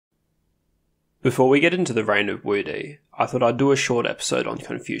Before we get into the reign of Wudi, I thought I'd do a short episode on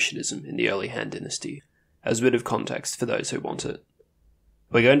Confucianism in the early Han Dynasty, as a bit of context for those who want it.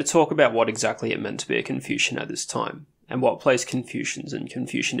 We're going to talk about what exactly it meant to be a Confucian at this time, and what place Confucians and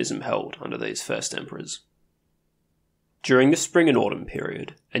Confucianism held under these first emperors. During the spring and autumn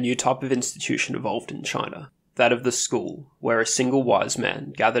period, a new type of institution evolved in China, that of the school, where a single wise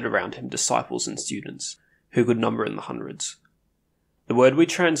man gathered around him disciples and students, who could number in the hundreds. The word we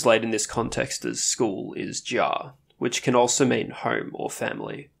translate in this context as school is jia, which can also mean home or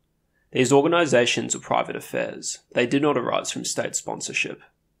family. These organisations were private affairs. They did not arise from state sponsorship.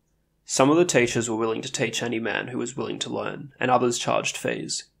 Some of the teachers were willing to teach any man who was willing to learn, and others charged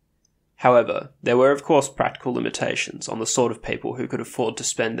fees. However, there were of course practical limitations on the sort of people who could afford to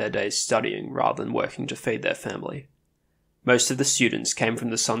spend their days studying rather than working to feed their family. Most of the students came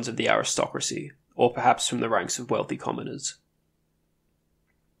from the sons of the aristocracy, or perhaps from the ranks of wealthy commoners.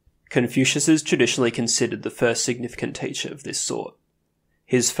 Confucius is traditionally considered the first significant teacher of this sort.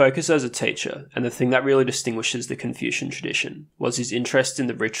 His focus as a teacher, and the thing that really distinguishes the Confucian tradition, was his interest in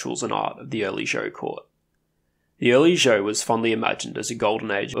the rituals and art of the early Zhou court. The early Zhou was fondly imagined as a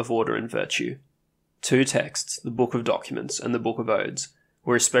golden age of order and virtue. Two texts, the Book of Documents and the Book of Odes,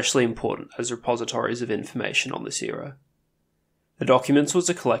 were especially important as repositories of information on this era. The Documents was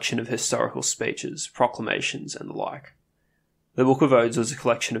a collection of historical speeches, proclamations, and the like. The Book of Odes was a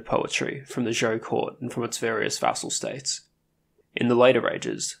collection of poetry from the Zhou court and from its various vassal states. In the later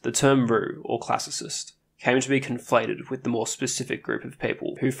ages, the term Ru, or classicist, came to be conflated with the more specific group of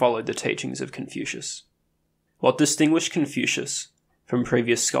people who followed the teachings of Confucius. What distinguished Confucius from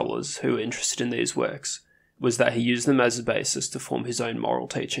previous scholars who were interested in these works was that he used them as a basis to form his own moral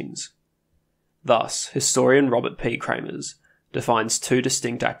teachings. Thus, historian Robert P. Kramers defines two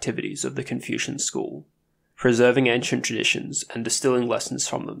distinct activities of the Confucian school: preserving ancient traditions and distilling lessons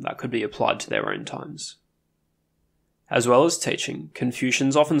from them that could be applied to their own times. As well as teaching,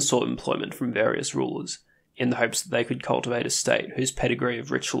 Confucians often sought employment from various rulers, in the hopes that they could cultivate a state whose pedigree of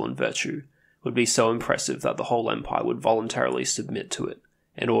ritual and virtue would be so impressive that the whole empire would voluntarily submit to it,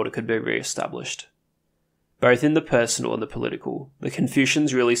 and order could be re-established. Both in the personal and the political, the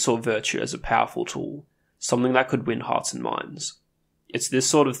Confucians really saw virtue as a powerful tool, something that could win hearts and minds. It's this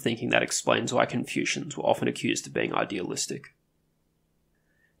sort of thinking that explains why Confucians were often accused of being idealistic.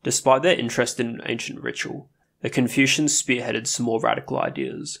 Despite their interest in ancient ritual, the Confucians spearheaded some more radical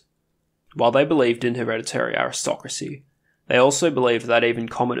ideas. While they believed in hereditary aristocracy, they also believed that even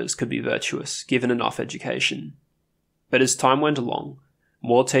commoners could be virtuous, given enough education. But as time went along,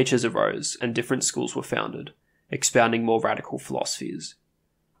 more teachers arose and different schools were founded, expounding more radical philosophies.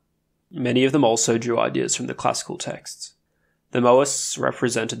 Many of them also drew ideas from the classical texts. The Mohists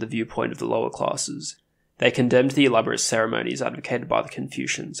represented the viewpoint of the lower classes. They condemned the elaborate ceremonies advocated by the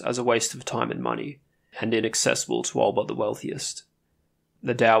Confucians as a waste of time and money, and inaccessible to all but the wealthiest.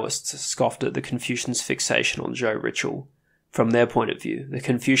 The Taoists scoffed at the Confucians' fixation on Zhou ritual. From their point of view, the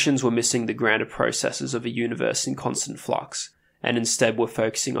Confucians were missing the grander processes of a universe in constant flux, and instead were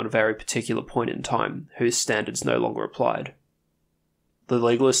focusing on a very particular point in time, whose standards no longer applied. The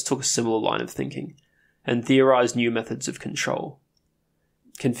legalists took a similar line of thinking, and theorized new methods of control.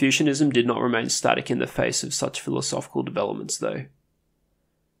 Confucianism did not remain static in the face of such philosophical developments, though.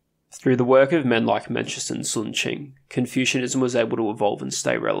 Through the work of men like Mencius and Sun Qing, Confucianism was able to evolve and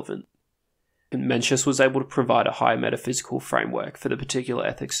stay relevant. Mencius was able to provide a high metaphysical framework for the particular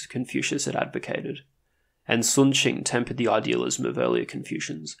ethics Confucius had advocated, and Sun Qing tempered the idealism of earlier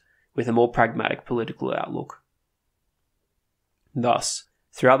Confucians with a more pragmatic political outlook. Thus,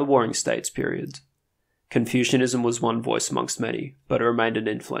 throughout the Warring States period, Confucianism was one voice amongst many, but it remained an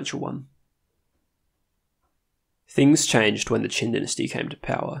influential one. Things changed when the Qin dynasty came to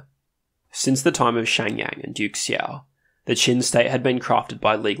power. Since the time of Shangyang and Duke Xiao, the Qin state had been crafted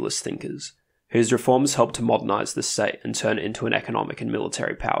by legalist thinkers, whose reforms helped to modernize the state and turn it into an economic and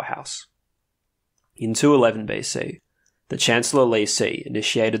military powerhouse. In 211 BC, the Chancellor Li Si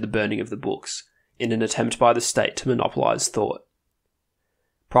initiated the burning of the books in an attempt by the state to monopolize thought.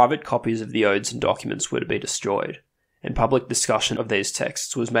 Private copies of the odes and documents were to be destroyed, and public discussion of these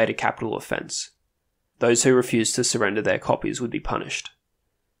texts was made a capital offence. Those who refused to surrender their copies would be punished.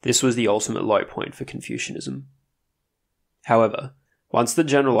 This was the ultimate low point for Confucianism. However, once the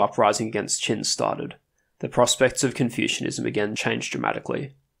general uprising against Qin started, the prospects of Confucianism again changed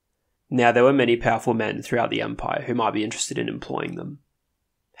dramatically. Now there were many powerful men throughout the empire who might be interested in employing them.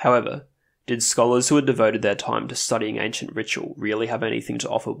 However, did scholars who had devoted their time to studying ancient ritual really have anything to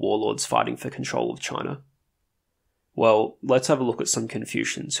offer warlords fighting for control of China? Well, let's have a look at some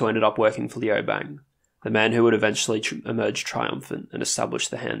Confucians who ended up working for Liu Bang, the man who would eventually emerge triumphant and establish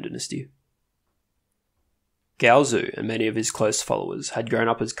the Han dynasty. Gaozu and many of his close followers had grown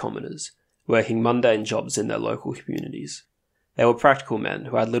up as commoners, working mundane jobs in their local communities. They were practical men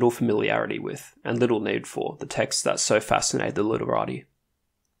who had little familiarity with, and little need for, the texts that so fascinated the literati.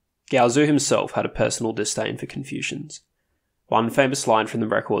 Gaozu himself had a personal disdain for Confucians. One famous line from the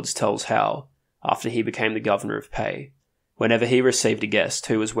records tells how, after he became the governor of Pei, whenever he received a guest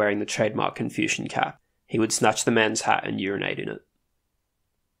who was wearing the trademark Confucian cap, he would snatch the man's hat and urinate in it.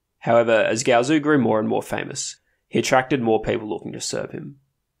 However, as Gaozu grew more and more famous, he attracted more people looking to serve him.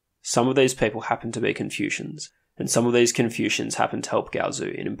 Some of these people happened to be Confucians, and some of these Confucians happened to help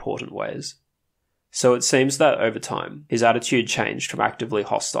Gaozu in important ways. So it seems that over time, his attitude changed from actively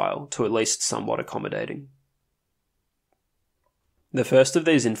hostile to at least somewhat accommodating. The first of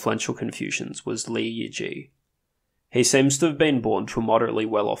these influential Confucians was Li Yiji. He seems to have been born to a moderately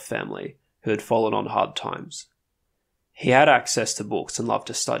well-off family who had fallen on hard times. He had access to books and loved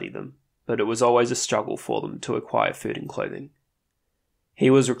to study them, but it was always a struggle for them to acquire food and clothing. He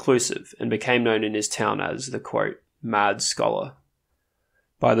was reclusive and became known in his town as the, quote, mad scholar.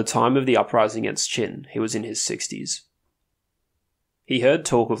 By the time of the uprising against Qin, he was in his 60s. He heard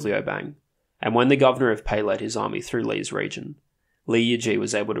talk of Liu Bang, and when the governor of Pei led his army through Li's region, Li Yiji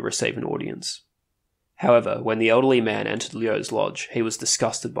was able to receive an audience. However, when the elderly man entered Liu's lodge, he was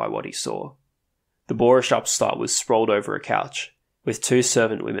disgusted by what he saw. The boorish upstart was sprawled over a couch, with 2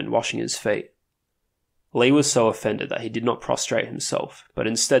 servant women washing his feet. Li was so offended that he did not prostrate himself, but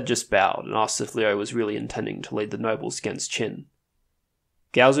instead just bowed and asked if Liu was really intending to lead the nobles against Qin.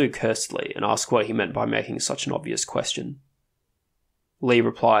 Gaozu cursed Li and asked what he meant by making such an obvious question. Li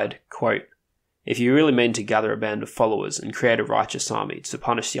replied, quote, if you really mean to gather a band of followers and create a righteous army to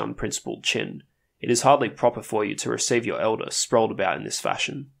punish the unprincipled Qin, it is hardly proper for you to receive your elder sprawled about in this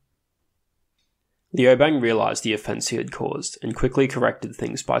fashion. Liu Bang realised the offence he had caused and quickly corrected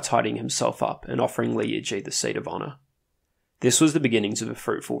things by tidying himself up and offering Li Yiji the seat of honour. This was the beginnings of a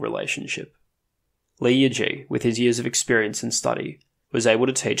fruitful relationship. Li Yiji, with his years of experience and study, was able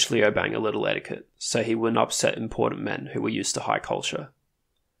to teach Liu Bang a little etiquette so he wouldn't upset important men who were used to high culture.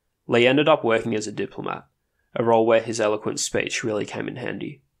 Li ended up working as a diplomat, a role where his eloquent speech really came in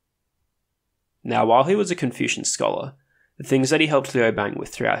handy. Now, while he was a Confucian scholar, the things that he helped Liu Bang with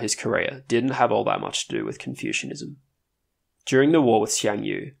throughout his career didn't have all that much to do with Confucianism. During the war with Xiang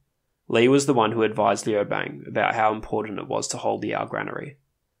Yu, Li was the one who advised Liu Bang about how important it was to hold the granary.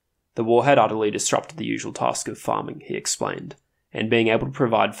 The war had utterly disrupted the usual task of farming, he explained, and being able to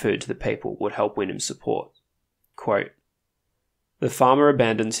provide food to the people would help win him support. Quote, the farmer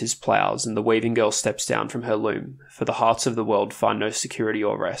abandons his ploughs and the weaving girl steps down from her loom, for the hearts of the world find no security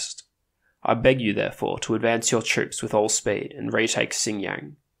or rest. I beg you, therefore, to advance your troops with all speed and retake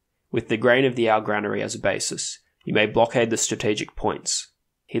Xinjiang. With the grain of the granary as a basis, you may blockade the strategic points.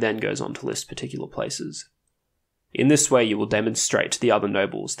 He then goes on to list particular places. In this way you will demonstrate to the other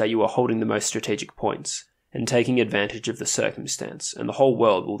nobles that you are holding the most strategic points, and taking advantage of the circumstance, and the whole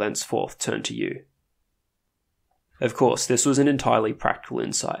world will thenceforth turn to you. Of course, this was an entirely practical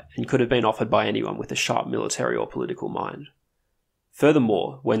insight, and could have been offered by anyone with a sharp military or political mind.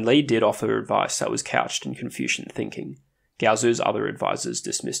 Furthermore, when Li did offer advice that was couched in Confucian thinking, Gaozu's other advisors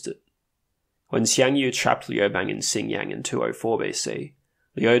dismissed it. When Xiang Yu trapped Liu Bang in Xinjiang in 204 BC,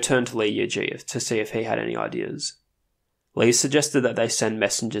 Liu turned to Li Yiji to see if he had any ideas. Li suggested that they send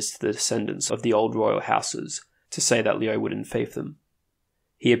messengers to the descendants of the old royal houses to say that Liu would enfeoff them.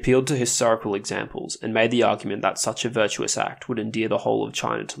 He appealed to historical examples and made the argument that such a virtuous act would endear the whole of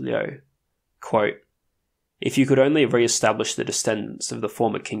China to Liu. Quote, if you could only re-establish the descendants of the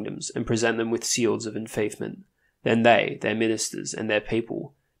former kingdoms and present them with seals of enfeoffment, then they, their ministers, and their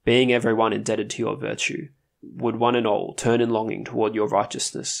people, being every one indebted to your virtue, would one and all turn in longing toward your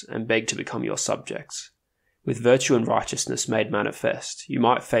righteousness and beg to become your subjects. With virtue and righteousness made manifest, you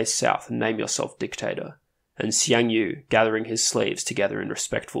might face south and name yourself dictator, and Xiang Yu, gathering his sleeves together in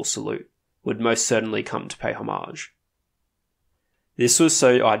respectful salute, would most certainly come to pay homage. This was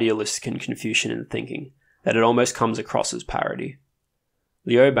so idealistic and Confucian in thinking that it almost comes across as parody.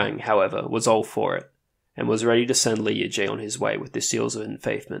 Liu Bang, however, was all for it, and was ready to send Li Yiji on his way with the seals of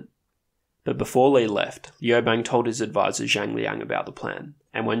enfeoffment. But before Li left, Liu Bang told his advisor Zhang Liang about the plan,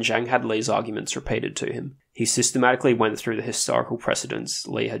 and when Zhang had Li's arguments repeated to him, he systematically went through the historical precedents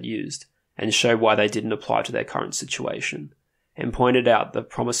Li had used, and showed why they didn't apply to their current situation, and pointed out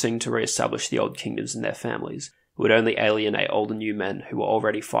that promising to re-establish the old kingdoms and their families would only alienate old and new men who were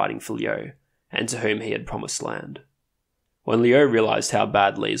already fighting for Liu, and to whom he had promised land. When Liu realised how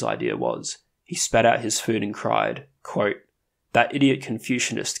bad Li's idea was, he spat out his food and cried, quote, that idiot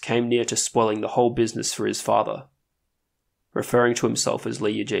Confucianist came near to spoiling the whole business for his father. referring to himself as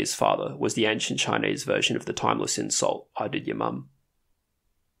Li Yiji's father was the ancient Chinese version of the timeless insult, "I did your mum."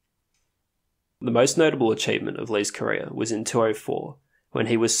 The most notable achievement of Li's career was in 204, when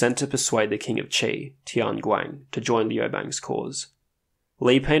he was sent to persuade the king of Qi, Tian Guang, to join Liu Bang's cause.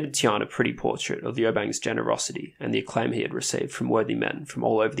 Li painted Tian a pretty portrait of Liu Bang's generosity and the acclaim he had received from worthy men from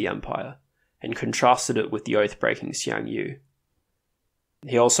all over the empire, and contrasted it with the oath-breaking Xiang Yu.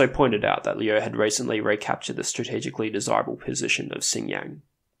 He also pointed out that Liu had recently recaptured the strategically desirable position of Xingyang.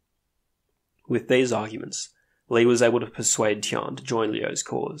 With these arguments, Li was able to persuade Tian to join Liu's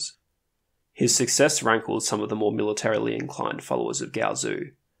cause. His success rankled some of the more militarily inclined followers of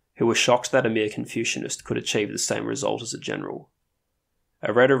Gaozu, who were shocked that a mere Confucianist could achieve the same result as a general.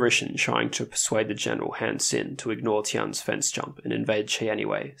 A rhetorician trying to persuade the general Han Xin to ignore Tian's fence jump and invade Qi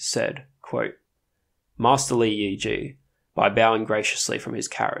anyway said, quote, "Master Li Yiji, by bowing graciously from his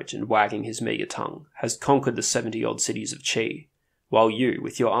carriage and wagging his meagre tongue, has conquered the 70-odd cities of Qi, while you,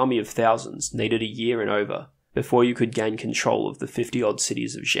 with your army of thousands, needed a year and over before you could gain control of the 50-odd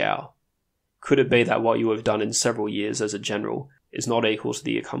cities of Zhao. Could it be that what you have done in several years as a general is not equal to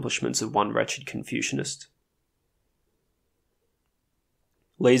the accomplishments of one wretched Confucianist?"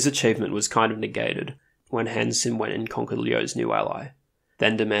 Li's achievement was kind of negated when Han Xin went and conquered Liu's new ally,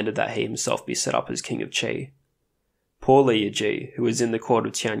 then demanded that he himself be set up as king of Qi. Poor Li Yiji, who was in the court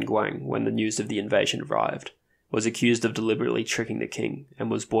of Tian Guang when the news of the invasion arrived, was accused of deliberately tricking the king and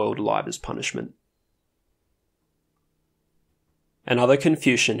was boiled alive as punishment. Another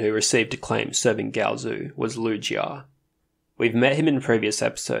Confucian who received acclaim serving Gaozu was Lu Jia. We've met him in previous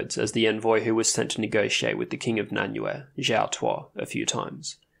episodes as the envoy who was sent to negotiate with the king of Nanyue, Zhao Tuo, a few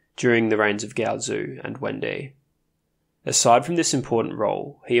times, during the reigns of Gaozu and Wendi. Aside from this important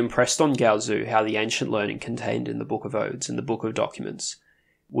role, he impressed on Gaozu how the ancient learning contained in the Book of Odes and the Book of Documents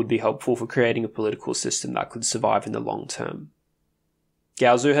would be helpful for creating a political system that could survive in the long term.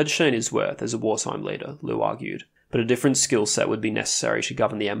 Gaozu had shown his worth as a wartime leader, Lu argued, but a different skill set would be necessary to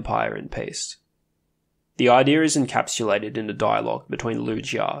govern the empire in peace. The idea is encapsulated in a dialogue between Lu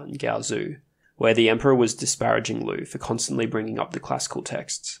Jia and Gaozu, where the emperor was disparaging Lu for constantly bringing up the classical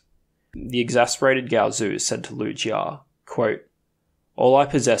texts. The exasperated Gaozu said to Lu Jia, quote, "All I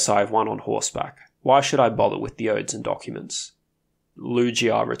possess I have won on horseback. Why should I bother with the odes and documents?" Lu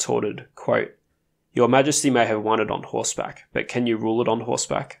Jia retorted, quote, "Your Majesty may have won it on horseback, but can you rule it on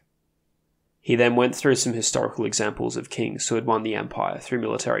horseback?" He then went through some historical examples of kings who had won the empire through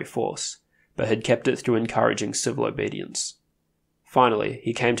military force, but had kept it through encouraging civil obedience. Finally,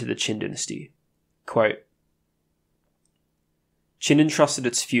 he came to the Qin dynasty. Quote, "Qin entrusted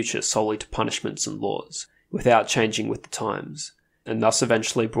its future solely to punishments and laws, without changing with the times, and thus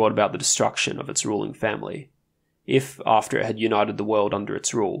eventually brought about the destruction of its ruling family. If, after it had united the world under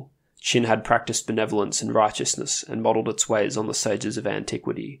its rule, Qin had practiced benevolence and righteousness and modelled its ways on the sages of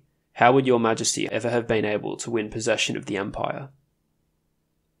antiquity, how would your Majesty ever have been able to win possession of the empire?"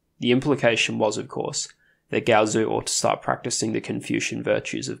 The implication was, of course, that Gaozu ought to start practicing the Confucian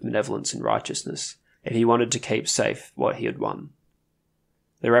virtues of benevolence and righteousness if he wanted to keep safe what he had won.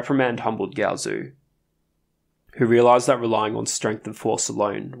 The reprimand humbled Gaozu, who realised that relying on strength of force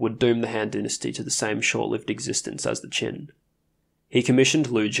alone would doom the Han dynasty to the same short-lived existence as the Qin. He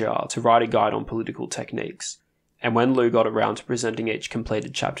commissioned Lu Jia to write a guide on political techniques, and when Lu got around to presenting each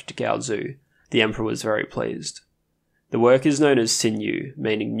completed chapter to Gaozu, the emperor was very pleased. The work is known as Xinyu,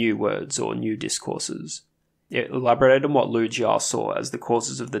 meaning new words or new discourses. It elaborated on what Lu Jia saw as the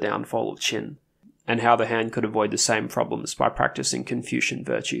causes of the downfall of Qin, and how the Han could avoid the same problems by practicing Confucian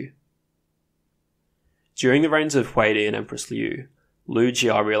virtue. During the reigns of Huidi and Empress Liu, Lu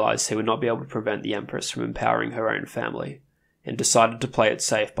Jia realised he would not be able to prevent the empress from empowering her own family, and decided to play it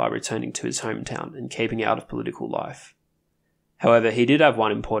safe by returning to his hometown and keeping out of political life. However, he did have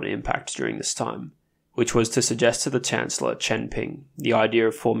one important impact during this time, which was to suggest to the Chancellor Chen Ping the idea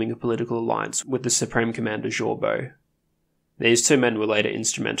of forming a political alliance with the Supreme Commander Zhou Bo. These two men were later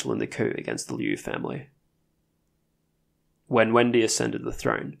instrumental in the coup against the Liu family. When Wendi ascended the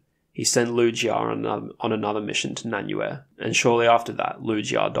throne, he sent Lu Jia on another mission to Nanyue, and shortly after that, Lu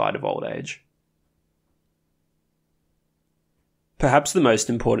Jia died of old age. Perhaps the most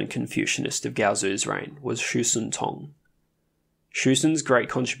important Confucianist of Gaozu's reign was Shusun Tong. Shusun's great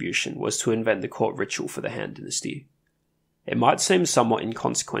contribution was to invent the court ritual for the Han dynasty. It might seem somewhat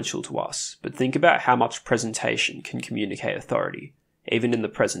inconsequential to us, but think about how much presentation can communicate authority, even in the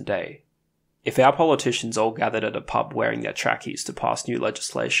present day. If our politicians all gathered at a pub wearing their trackies to pass new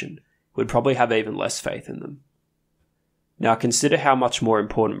legislation, we'd probably have even less faith in them. Now consider how much more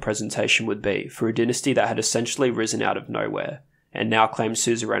important presentation would be for a dynasty that had essentially risen out of nowhere, and now claimed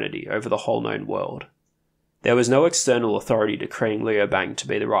suzerainty over the whole known world. There was no external authority decreeing Liu Bang to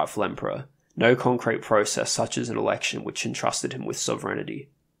be the rightful emperor, no concrete process such as an election which entrusted him with sovereignty.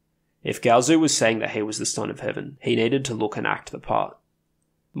 If Gaozu was saying that he was the son of heaven, he needed to look and act the part.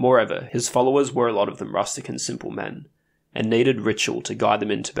 Moreover, his followers were a lot of them rustic and simple men, and needed ritual to guide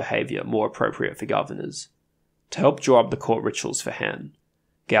them into behaviour more appropriate for governors. To help draw up the court rituals for Han,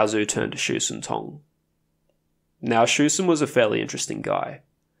 Gaozu turned to Shu Sun Tong. Now Shu Sun was a fairly interesting guy.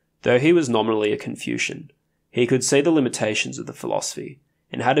 Though he was nominally a Confucian, he could see the limitations of the philosophy,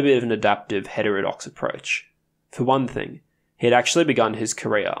 and had a bit of an adaptive, heterodox approach. For one thing, he had actually begun his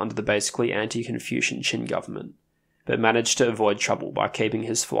career under the basically anti-Confucian Qin government, but managed to avoid trouble by keeping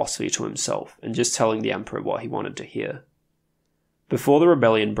his philosophy to himself and just telling the emperor what he wanted to hear. Before the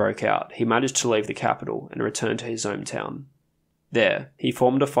rebellion broke out, he managed to leave the capital and return to his hometown. There, he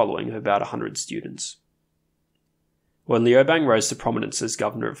formed a following of about 100 students. When Liu Bang rose to prominence as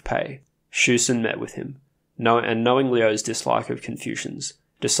governor of Pei, Shu Sun met with him, and knowing Liu's dislike of Confucians,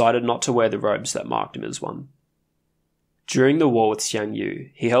 decided not to wear the robes that marked him as one. During the war with Xiang Yu,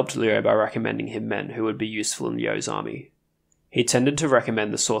 he helped Liu by recommending him men who would be useful in Liu's army. He tended to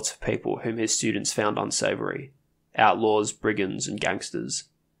recommend the sorts of people whom his students found unsavoury: outlaws, brigands, and gangsters.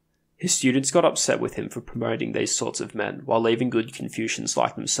 His students got upset with him for promoting these sorts of men while leaving good Confucians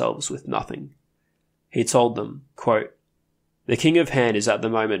like themselves with nothing. He told them, quote, "The King of Han is at the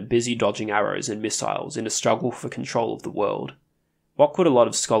moment busy dodging arrows and missiles in a struggle for control of the world. What could a lot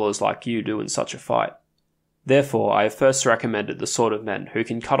of scholars like you do in such a fight? Therefore, I have first recommended the sort of men who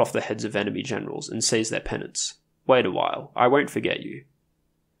can cut off the heads of enemy generals and seize their pennants. Wait a while, I won't forget you."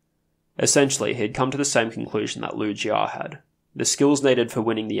 Essentially, he had come to the same conclusion that Liu Jia had. The skills needed for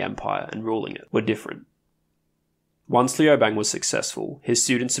winning the empire and ruling it were different. Once Liu Bang was successful, his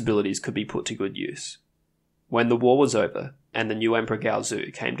students' abilities could be put to good use. When the war was over, and the new Emperor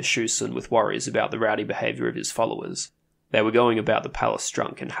Gaozu came to Shu Sun with worries about the rowdy behaviour of his followers, they were going about the palace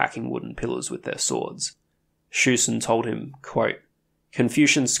drunk and hacking wooden pillars with their swords. Shu Sun told him, quote,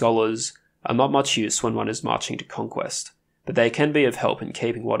 "Confucian scholars are not much use when one is marching to conquest, but they can be of help in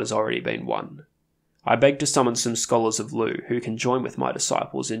keeping what has already been won. I beg to summon some scholars of Lu who can join with my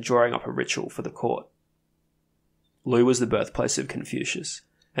disciples in drawing up a ritual for the court." Lu was the birthplace of Confucius,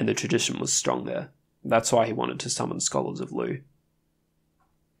 and the tradition was strong there. That's why he wanted to summon scholars of Lu.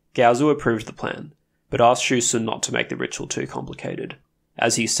 Gaozu approved the plan, but asked Shu Sun not to make the ritual too complicated.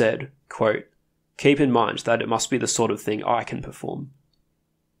 As he said, quote, "Keep in mind that it must be the sort of thing I can perform."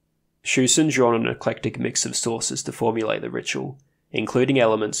 Shu Sun drew on an eclectic mix of sources to formulate the ritual, including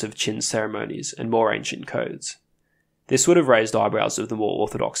elements of Qin ceremonies and more ancient codes. This would have raised eyebrows of the more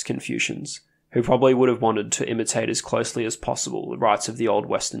orthodox Confucians, who probably would have wanted to imitate as closely as possible the rites of the old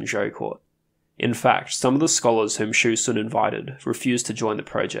Western Zhou court. In fact, some of the scholars whom Shu Sun invited refused to join the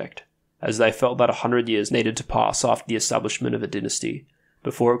project, as they felt that 100 years needed to pass after the establishment of a dynasty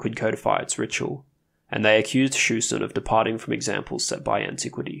before it could codify its ritual, and they accused Shu Sun of departing from examples set by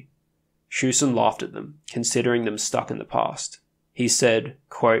antiquity. Shu Sun laughed at them, considering them stuck in the past. He said,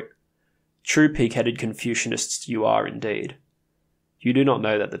 quote, "True pig-headed Confucianists you are indeed. You do not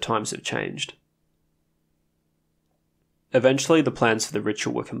know that the times have changed." Eventually the plans for the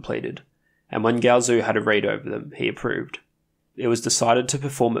ritual were completed, and when Gaozu had a read over them, he approved. It was decided to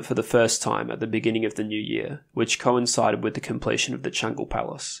perform it for the first time at the beginning of the new year, which coincided with the completion of the Chang'an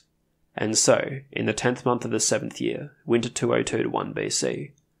Palace. And so, in the 10th month of the 7th year, winter 202-1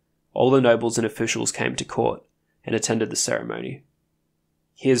 BC, all the nobles and officials came to court and attended the ceremony.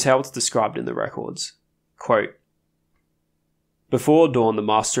 Here's how it's described in the records. Quote, "Before dawn, the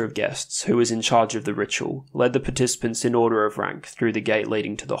master of guests, who was in charge of the ritual, led the participants in order of rank through the gate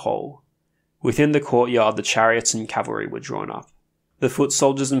leading to the hall. Within the courtyard, the chariots and cavalry were drawn up. The foot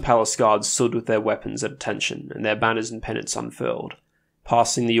soldiers and palace guards stood with their weapons at attention and their banners and pennants unfurled,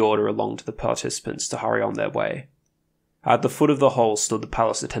 passing the order along to the participants to hurry on their way. At the foot of the hall stood the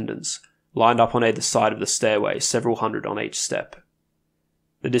palace attendants, lined up on either side of the stairway, several hundred on each step.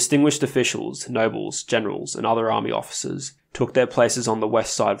 The distinguished officials, nobles, generals, and other army officers took their places on the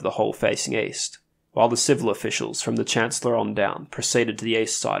west side of the hall facing east, while the civil officials from the chancellor on down proceeded to the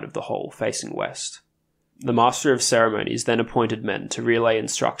east side of the hall facing west. The master of ceremonies then appointed men to relay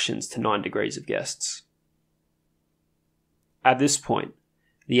instructions to 9 degrees of guests. At this point,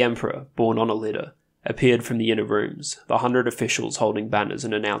 the emperor, borne on a litter, appeared from the inner rooms, the 100 officials holding banners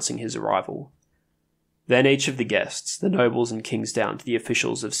and announcing his arrival. Then each of the guests, the nobles and kings down to the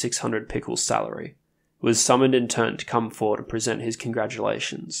officials of 600 pickles salary, was summoned in turn to come forward and present his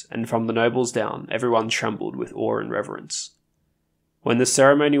congratulations, and from the nobles down, everyone trembled with awe and reverence. When the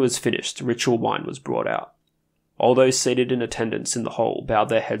ceremony was finished, ritual wine was brought out. All those seated in attendance in the hall bowed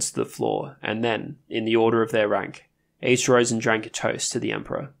their heads to the floor, and then, in the order of their rank, each rose and drank a toast to the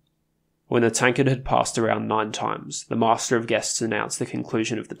emperor. When the tankard had passed around 9 times, the master of guests announced the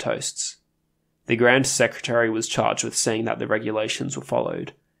conclusion of the toasts. The Grand Secretary was charged with seeing that the regulations were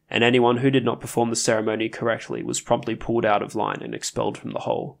followed, and anyone who did not perform the ceremony correctly was promptly pulled out of line and expelled from the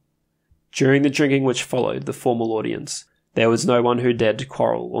hall. During the drinking which followed the formal audience, there was no one who dared to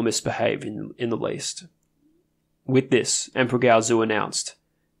quarrel or misbehave in the least. With this, Emperor Gaozu announced,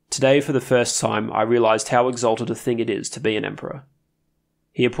 "Today, for the first time, I realized how exalted a thing it is to be an emperor."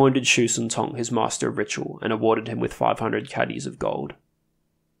 He appointed Shu Sun-tong his master of ritual and awarded him with 500 caddies of gold.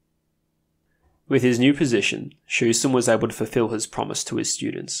 With his new position, Shu Sun was able to fulfill his promise to his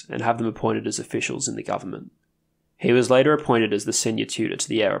students and have them appointed as officials in the government. He was later appointed as the senior tutor to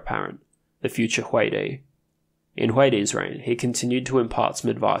the heir apparent, the future Huidi. In Huidi's reign, he continued to impart some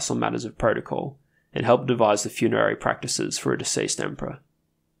advice on matters of protocol and helped devise the funerary practices for a deceased emperor.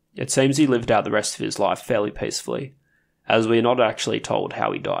 It seems he lived out the rest of his life fairly peacefully, as we are not actually told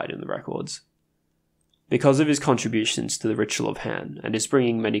how he died in the records. Because of his contributions to the ritual of Han and his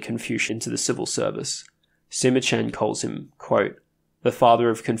bringing many Confucians into the civil service, Sima Chen calls him, quote, "the father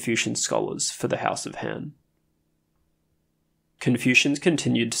of Confucian scholars for the House of Han." Confucians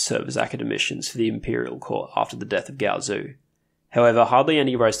continued to serve as academicians for the imperial court after the death of Gaozu. However, hardly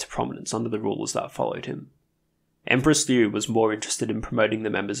any rose to prominence under the rulers that followed him. Empress Liu was more interested in promoting the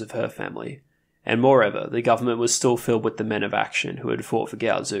members of her family, and moreover, the government was still filled with the men of action who had fought for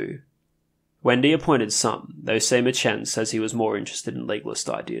Gaozu. Wendi appointed some, though Sima Chen says he was more interested in legalist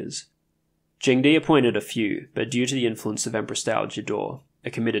ideas. Jingdi appointed a few, but due to the influence of Empress Dowager Dor,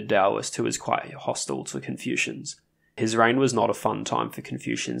 a committed Taoist who was quite hostile to Confucians, his reign was not a fun time for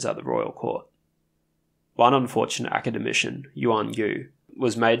Confucians at the royal court. One unfortunate academician, Yuan Yu,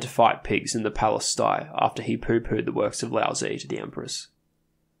 was made to fight pigs in the palace sty after he pooh-poohed the works of Laozi to the empress.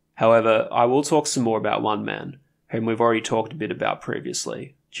 However, I will talk some more about one man, whom we've already talked a bit about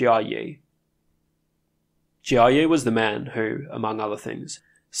previously, Jia Yi. Jia Yi was the man who, among other things,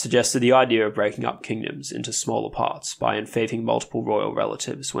 suggested the idea of breaking up kingdoms into smaller parts by enfeoffing multiple royal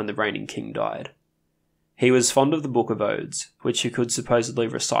relatives when the reigning king died. He was fond of the Book of Odes, which he could supposedly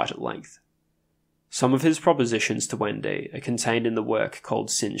recite at length. Some of his propositions to Wendi are contained in the work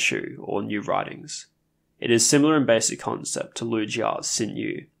called Sin Shu, or New Writings. It is similar in basic concept to Lu Jia's Sin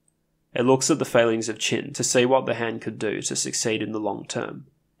Yu. It looks at the failings of Qin to see what the Han could do to succeed in the long term,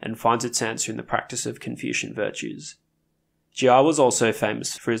 and finds its answer in the practice of Confucian virtues. Jia was also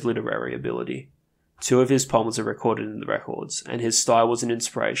famous for his literary ability. 2 of his poems are recorded in the records, and his style was an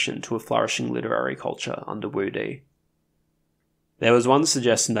inspiration to a flourishing literary culture under Wu Di. There was one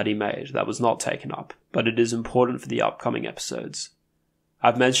suggestion that he made that was not taken up, but it is important for the upcoming episodes.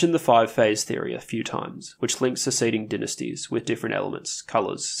 I've mentioned the 5-phase theory a few times, which links succeeding dynasties with different elements,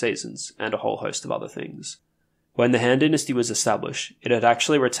 colours, seasons, and a whole host of other things. When the Han dynasty was established, it had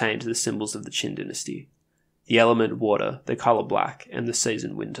actually retained the symbols of the Qin dynasty: the element water, the colour black, and the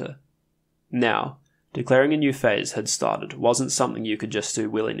season winter. Now, declaring a new phase had started wasn't something you could just do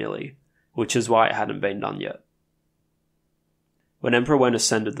willy-nilly, which is why it hadn't been done yet. When Emperor Wen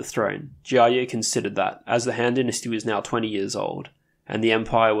ascended the throne, Jia Yi considered that, as the Han dynasty was now 20 years old, and the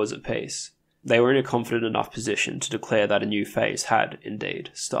empire was at peace, they were in a confident enough position to declare that a new phase had,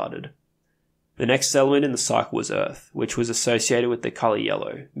 indeed, started. The next element in the cycle was Earth, which was associated with the colour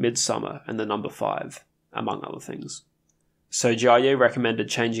yellow, midsummer, and the number 5, among other things. So Jia Yi recommended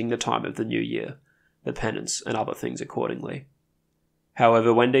changing the time of the new year, the penance, and other things accordingly. However,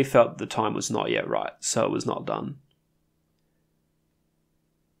 Wendi felt the time was not yet right, so it was not done.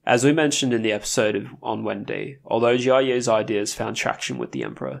 As we mentioned in the episode on Wendi, although Jia Yi's ideas found traction with the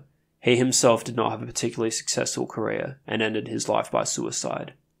emperor, he himself did not have a particularly successful career and ended his life by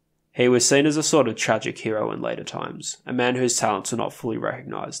suicide. He was seen as a sort of tragic hero in later times, a man whose talents were not fully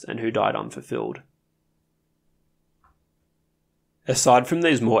recognised and who died unfulfilled. Aside from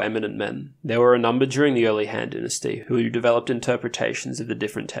these more eminent men, there were a number during the early Han dynasty who developed interpretations of the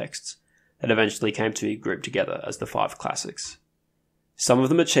different texts that eventually came to be grouped together as the 5 classics. Some of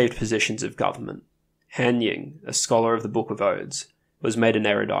them achieved positions of government. Han Ying, a scholar of the Book of Odes, was made an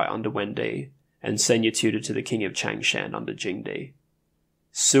erudite under Wendi, and senior tutor to the king of Changshan under Jingdi.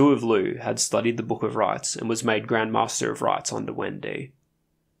 Su of Lu had studied the Book of Rites and was made Grand Master of Rites under Wendi.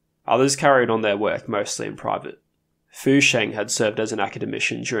 Others carried on their work mostly in private. Fu Sheng had served as an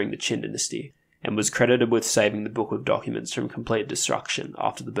academician during the Qin dynasty, and was credited with saving the Book of Documents from complete destruction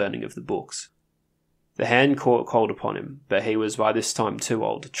after the burning of the books. The Han court called upon him, but he was by this time too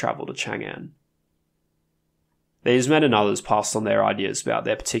old to travel to Chang'an. These men and others passed on their ideas about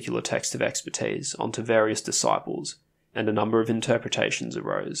their particular text of expertise onto various disciples, and a number of interpretations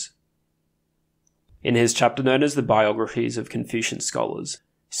arose. In his chapter known as the Biographies of Confucian Scholars,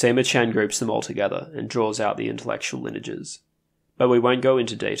 Sima Qian groups them all together and draws out the intellectual lineages. But we won't go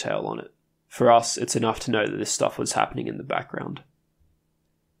into detail on it. For us, it's enough to know that this stuff was happening in the background.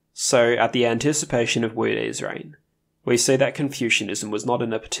 So, at the anticipation of Wu Di's reign, we see that Confucianism was not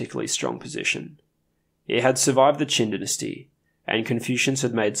in a particularly strong position. It had survived the Qin dynasty, and Confucians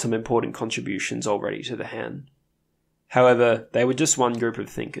had made some important contributions already to the Han. However, they were just one group of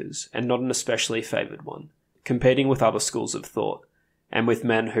thinkers, and not an especially favoured one, competing with other schools of thought, and with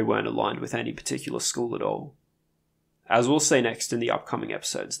men who weren't aligned with any particular school at all. As we'll see next in the upcoming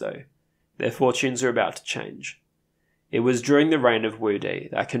episodes though, their fortunes are about to change. It was during the reign of Wu Di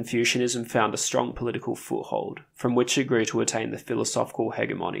that Confucianism found a strong political foothold, from which it grew to attain the philosophical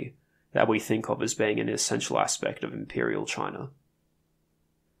hegemony that we think of as being an essential aspect of imperial China.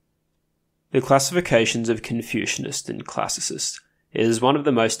 The classifications of Confucianist and classicist is one of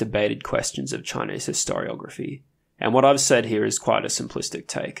the most debated questions of Chinese historiography, and what I've said here is quite a simplistic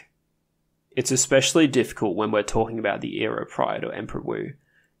take. It's especially difficult when we're talking about the era prior to Emperor Wu,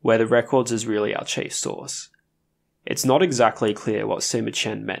 where the records is really our chief source. It's not exactly clear what Sima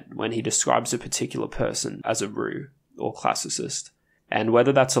Qian meant when he describes a particular person as a Ru, or classicist, and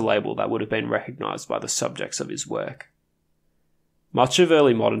whether that's a label that would have been recognised by the subjects of his work. Much of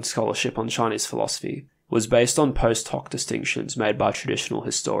early modern scholarship on Chinese philosophy was based on post hoc distinctions made by traditional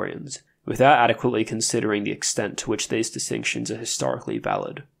historians, without adequately considering the extent to which these distinctions are historically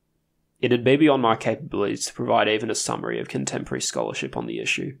valid. It'd be beyond my capabilities to provide even a summary of contemporary scholarship on the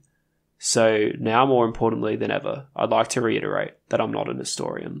issue. So, now more importantly than ever, I'd like to reiterate that I'm not an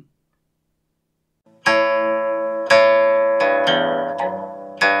historian.